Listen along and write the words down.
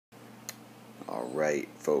Alright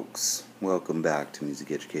folks, welcome back to Music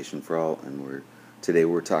Education for All, and today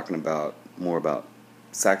we're talking more about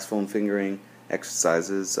saxophone fingering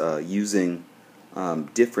exercises using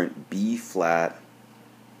different B-flat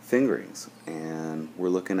fingerings, and we're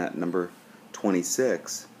looking at number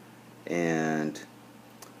 26, and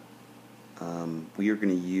we are going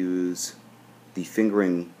to use the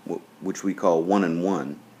fingering which we call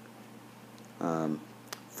 1-and-1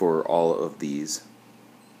 for all of these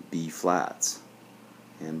B flats.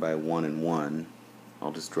 And by 1-and-1,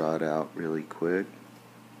 I'll just draw it out really quick.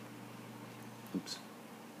 Oops.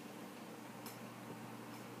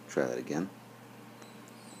 Try that again.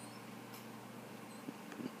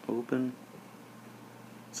 Open.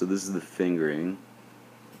 So this is the fingering.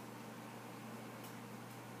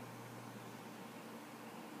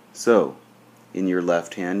 So in your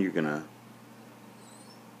left hand, you're gonna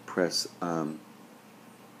press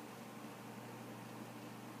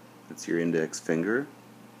that's your index finger.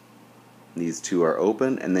 These two are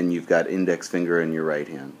open, and then you've got index finger in your right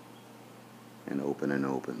hand. And open and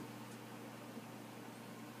open.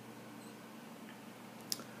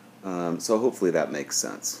 So hopefully that makes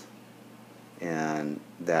sense. And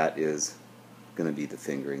that is going to be the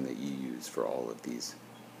fingering that you use for all of these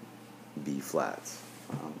B flats.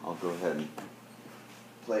 I'll go ahead and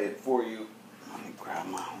play it for you. Let me grab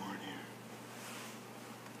my horn here.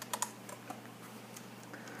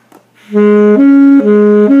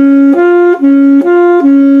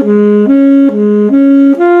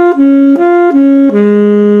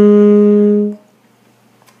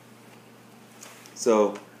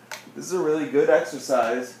 So this is a really good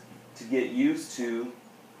exercise to get used to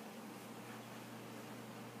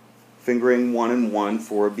fingering 1-and-1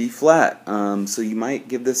 for a B flat. So you might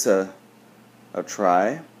give this a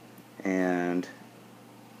try and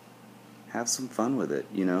have some fun with it,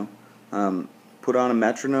 you know. Put on a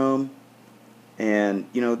metronome, and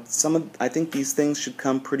you know, I think these things should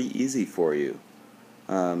come pretty easy for you.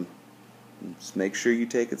 Just make sure you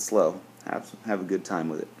take it slow. Have a good time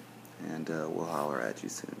with it, and we'll holler at you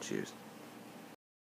soon. Cheers.